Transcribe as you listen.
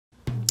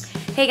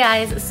Hey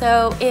guys,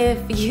 so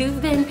if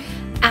you've been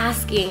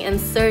asking and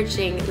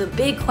searching the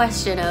big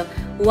question of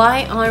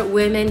why aren't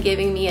women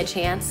giving me a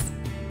chance,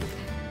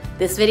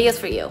 this video is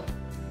for you.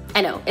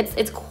 I know,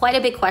 it's quite a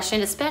big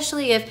question,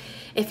 especially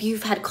if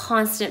you've had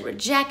constant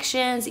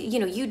rejections,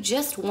 you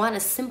just want a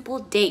simple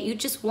date, you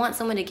just want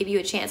someone to give you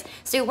a chance.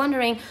 So you're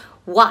wondering,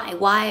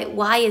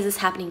 why is this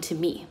happening to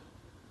me?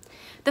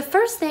 The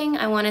first thing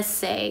I want to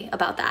say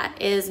about that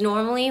is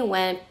normally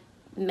when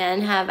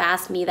men have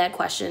asked me that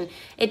question,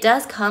 it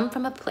does come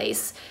from a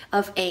place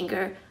of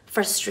anger,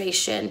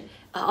 frustration,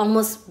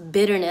 almost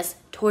bitterness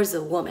towards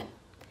a woman.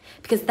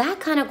 Because that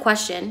kind of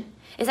question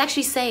is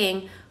actually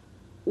saying,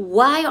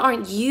 why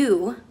aren't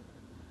you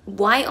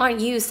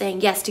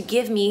saying yes to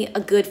give me a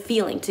good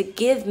feeling, to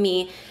give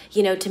me,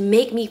 to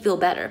make me feel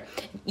better?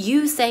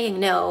 You saying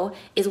no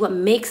is what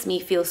makes me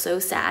feel so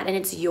sad, and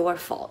it's your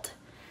fault.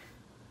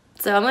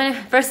 So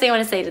first thing I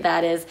want to say to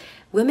that is,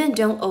 women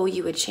don't owe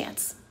you a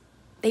chance.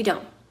 They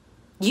don't.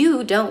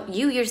 You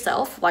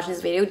yourself watching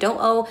this video don't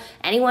owe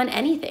anyone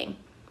anything,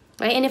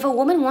 right? And if a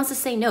woman wants to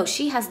say no,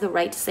 she has the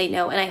right to say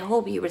no, and I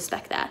hope you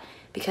respect that,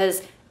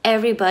 because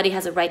everybody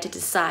has a right to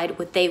decide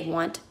what they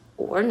want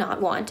or not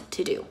want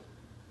to do,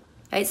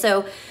 right?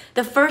 So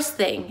the first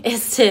thing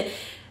is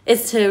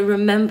to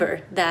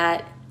remember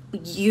that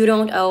you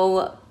don't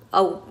owe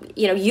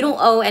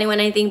anyone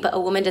anything, but a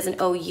woman doesn't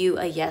owe you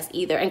a yes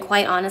either. And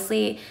quite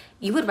honestly,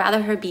 you would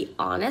rather her be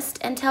honest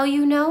and tell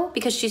you no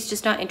because she's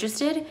just not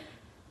interested,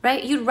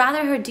 right? You'd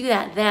rather her do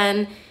that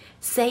than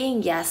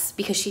saying yes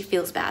because she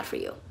feels bad for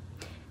you.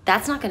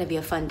 That's not going to be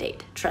a fun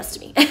date, trust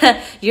me.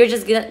 You're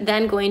just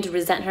then going to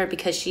resent her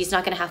because she's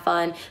not going to have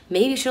fun.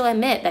 Maybe she'll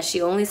admit that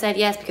she only said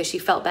yes because she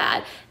felt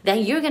bad.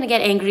 Then you're going to get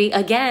angry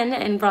again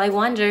and probably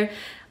wonder,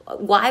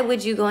 why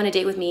would you go on a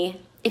date with me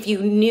if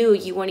you knew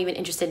you weren't even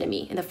interested in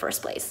me in the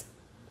first place,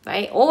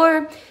 right?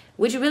 Or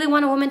would you really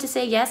want a woman to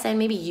say yes and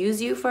maybe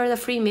use you for the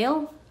free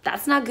meal?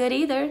 That's not good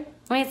either,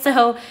 right?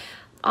 So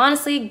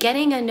honestly,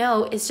 getting a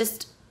no is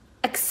just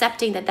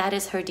accepting that that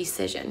is her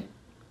decision,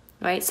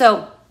 right?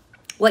 So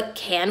what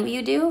can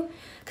you do?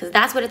 Because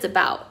that's what it's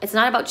about. It's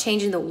not about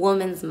changing the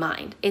woman's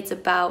mind. It's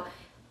about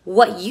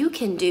what you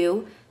can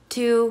do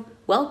to,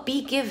 well,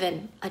 be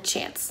given a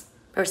chance,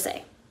 per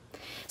se.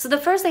 So the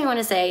first thing I want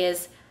to say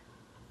is,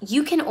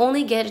 you can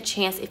only get a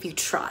chance if you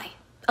try.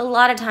 A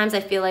lot of times I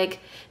feel like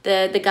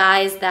the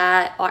guys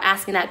that are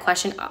asking that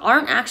question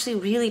aren't actually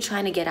really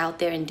trying to get out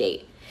there and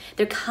date.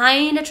 They're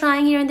kind of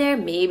trying here and there.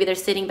 Maybe they're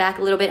sitting back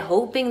a little bit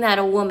hoping that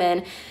a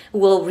woman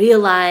will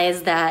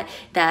realize that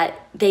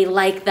they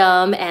like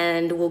them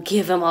and will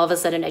give them all of a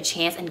sudden a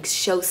chance and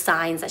show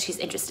signs that she's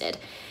interested,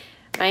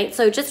 right?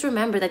 So just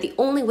remember that the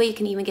only way you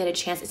can even get a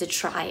chance is to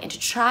try, and to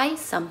try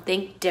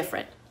something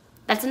different.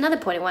 That's another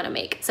point I want to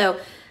make. So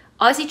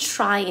obviously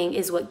trying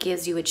is what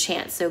gives you a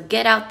chance. So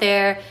get out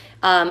there,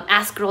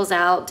 ask girls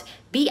out,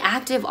 be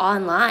active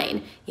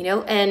online,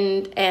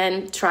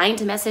 and trying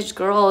to message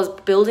girls,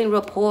 building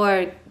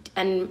rapport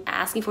and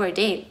asking for a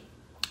date.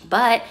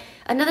 But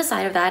another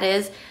side of that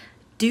is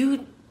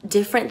do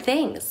different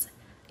things.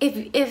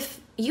 If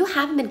you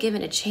haven't been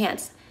given a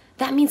chance,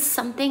 that means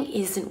something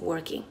isn't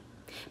working.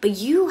 But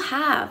you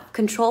have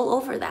control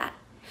over that.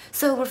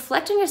 So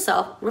reflect on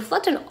yourself,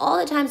 reflect on all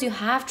the times you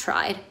have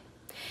tried,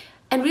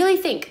 and really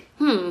think,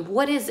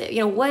 what is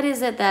it? What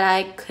is it that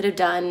I could have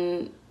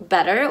done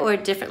better or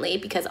differently?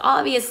 Because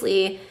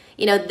obviously,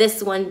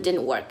 this one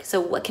didn't work.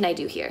 So what can I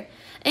do here?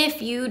 And if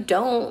you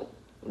don't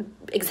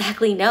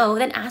exactly know,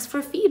 then ask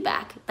for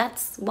feedback.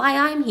 That's why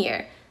I'm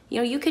here.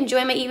 You can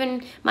join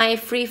my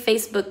free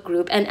Facebook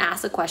group and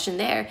ask a question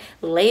there.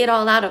 Lay it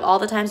all out of all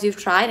the times you've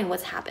tried and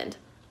what's happened,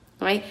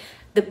 right?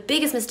 The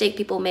biggest mistake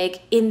people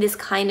make in this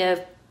kind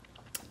of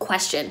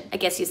question, I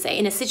guess you say,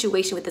 in a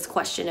situation with this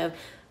question of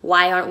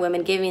why aren't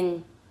women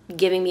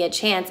giving me a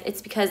chance,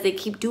 it's because they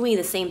keep doing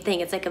the same thing.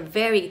 It's like a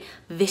very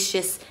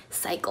vicious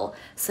cycle.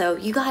 So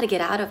you got to get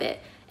out of it,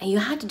 and you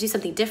have to do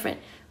something different.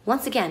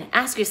 Once again,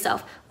 ask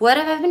yourself, what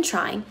have I been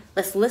trying?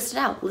 Let's list it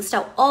out. List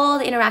out all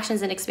the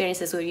interactions and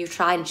experiences where you've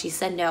tried and she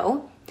said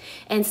no,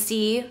 and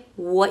see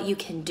what you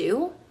can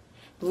do.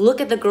 Look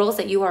at the girls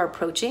that you are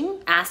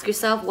approaching. Ask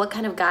yourself, what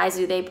kind of guys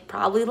do they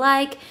probably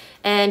like?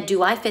 And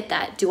do I fit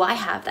that? Do I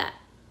have that?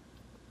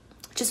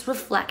 Just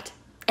reflect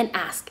and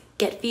ask.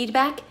 Get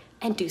feedback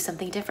and do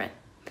something different.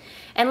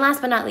 And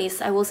last but not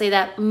least, I will say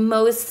that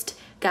most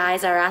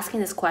guys are asking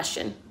this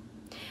question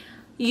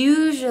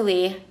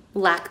usually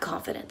lack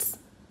confidence,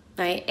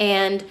 right?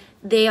 And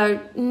they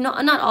are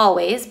not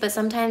always, but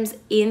sometimes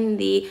in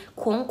the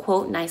quote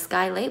unquote nice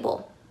guy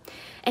label.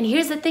 And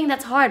here's the thing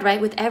that's hard, right?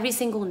 With every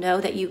single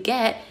no that you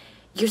get,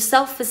 your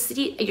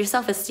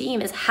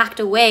self-esteem is hacked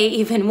away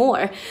even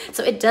more.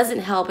 So it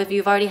doesn't help if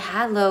you've already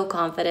had low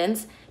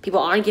confidence. People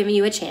aren't giving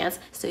you a chance,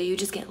 so you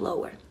just get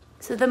lower.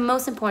 So the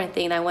most important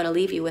thing that I want to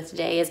leave you with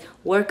today is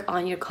work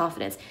on your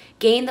confidence.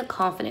 Gain the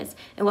confidence.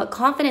 And what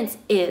confidence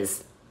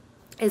is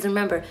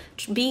remember,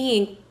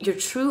 being your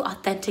true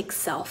authentic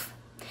self.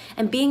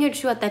 And being your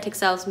true authentic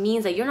self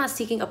means that you're not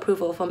seeking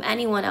approval from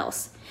anyone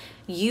else.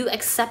 you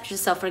accept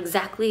yourself for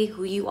exactly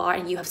who you are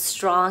and you have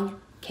strong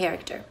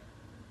character.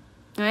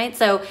 All right,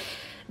 so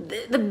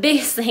the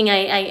biggest thing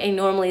I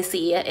normally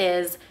see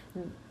is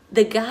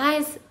the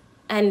guys,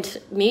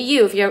 and me,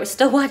 you, if you're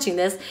still watching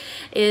this,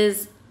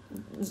 is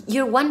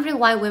you're wondering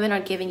why women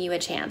aren't giving you a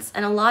chance.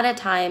 And a lot of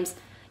times,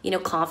 you know,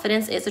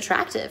 confidence is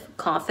attractive.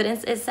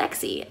 Confidence is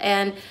sexy.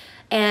 And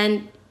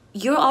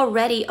you're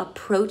already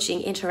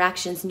approaching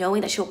interactions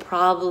knowing that she'll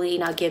probably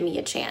not give me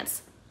a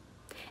chance.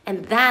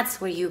 And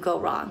that's where you go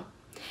wrong.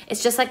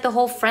 It's just like the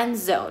whole friend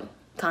zone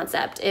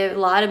concept. A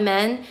lot of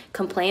men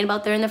complain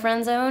about they're in the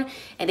friend zone,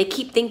 and they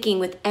keep thinking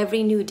with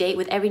every new date,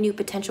 with every new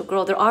potential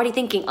girl, they're already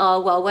thinking, oh,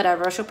 well,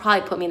 whatever, she'll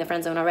probably put me in the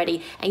friend zone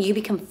already, and you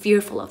become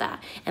fearful of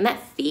that. And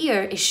that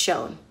fear is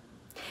shown.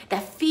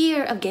 That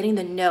fear of getting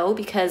the no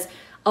because,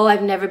 oh,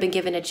 I've never been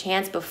given a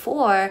chance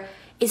before,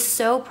 is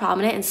so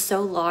prominent and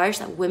so large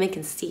that women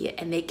can see it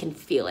and they can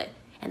feel it.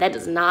 And that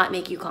does not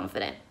make you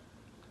confident,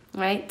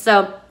 right?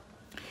 So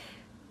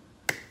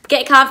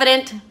get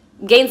confident.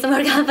 Gain some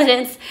more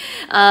confidence,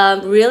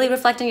 really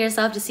reflect on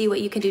yourself to see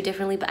what you can do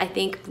differently. But I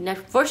think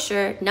for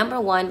sure,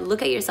 number one,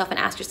 look at yourself and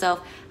ask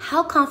yourself,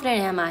 how confident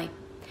am I?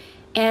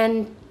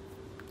 And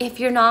if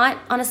you're not,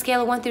 on a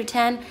scale of 1 through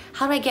 10,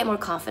 how do I get more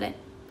confident?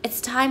 It's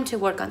time to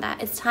work on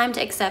that. It's time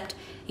to accept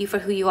you for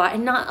who you are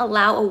and not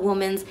allow a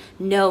woman's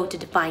no to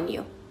define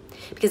you.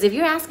 Because if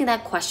you're asking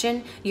that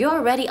question, you're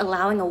already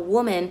allowing a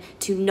woman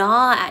to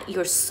gnaw at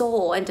your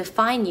soul and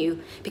define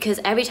you, because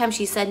every time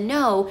she said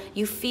no,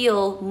 you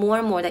feel more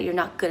and more that you're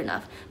not good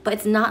enough. But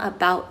it's not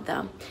about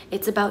them.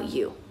 It's about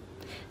you.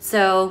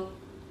 So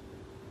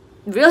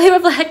really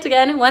reflect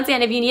again. Once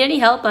again, if you need any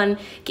help on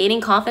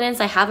gaining confidence,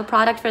 I have a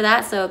product for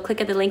that. So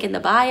click at the link in the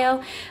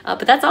bio.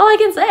 But that's all I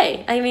can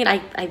say. I mean, I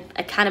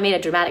kind of made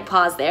a dramatic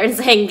pause there in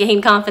saying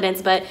gain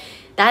confidence, but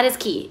that is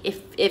key.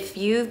 If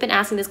you've been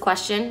asking this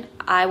question,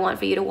 I want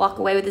for you to walk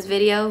away with this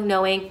video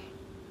knowing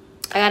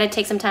I gotta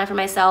take some time for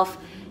myself,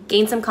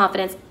 gain some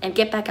confidence, and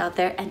get back out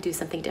there and do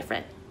something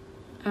different.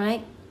 All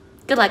right?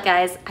 Good luck,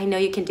 guys. I know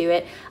you can do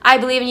it. I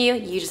believe in you.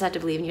 You just have to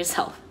believe in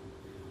yourself.